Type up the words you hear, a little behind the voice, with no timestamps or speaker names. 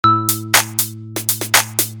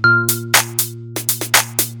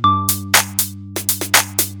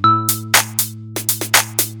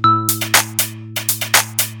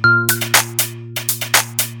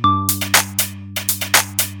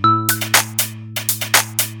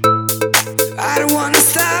I don't wanna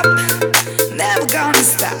stop, never gonna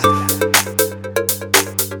stop.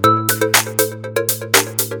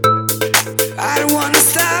 I don't wanna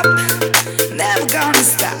stop, never gonna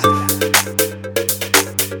stop.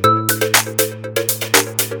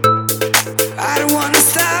 I don't wanna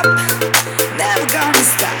stop, never gonna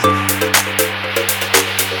stop.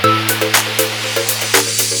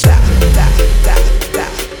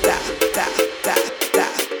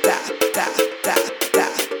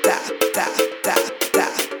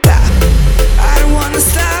 I don't wanna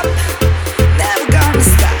stop, never gonna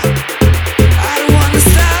stop. I don't wanna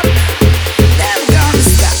stop, never gonna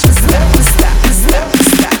stop.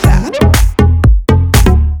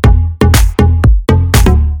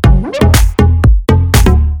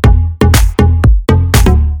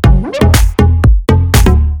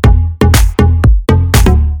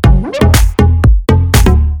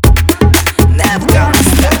 Stop, stop, stop, stop. Never gonna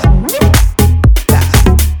stop.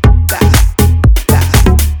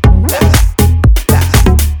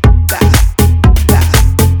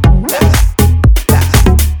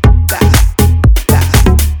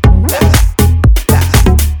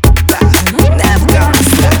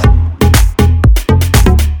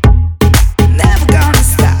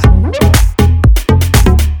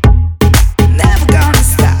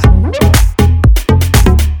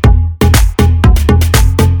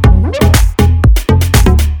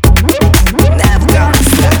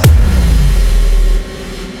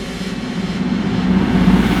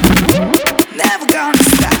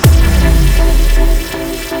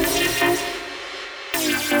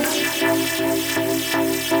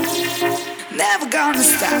 Never gonna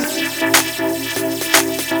stop.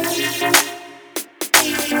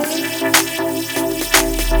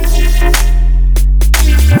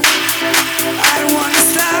 I don't wanna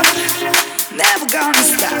stop, never gonna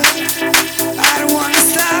stop. I don't wanna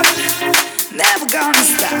stop, never gonna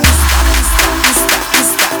stop.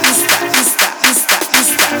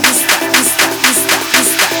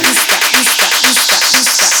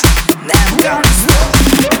 Never gonna stop.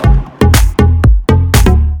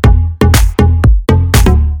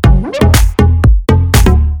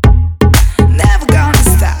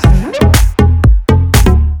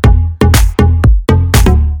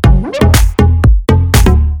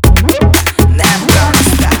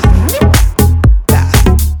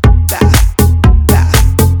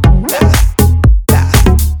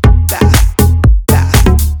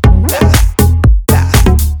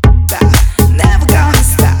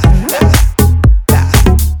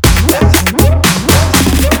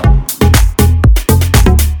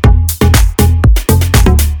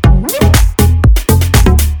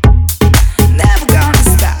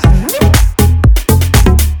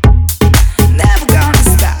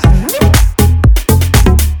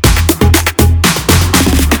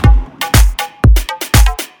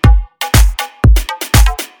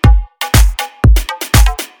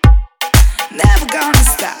 Never gonna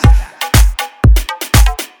stop.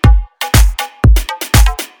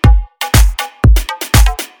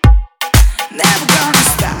 Never gonna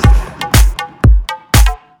stop.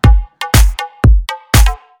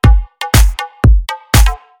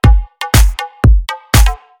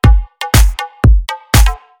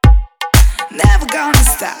 Never gonna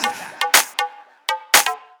stop.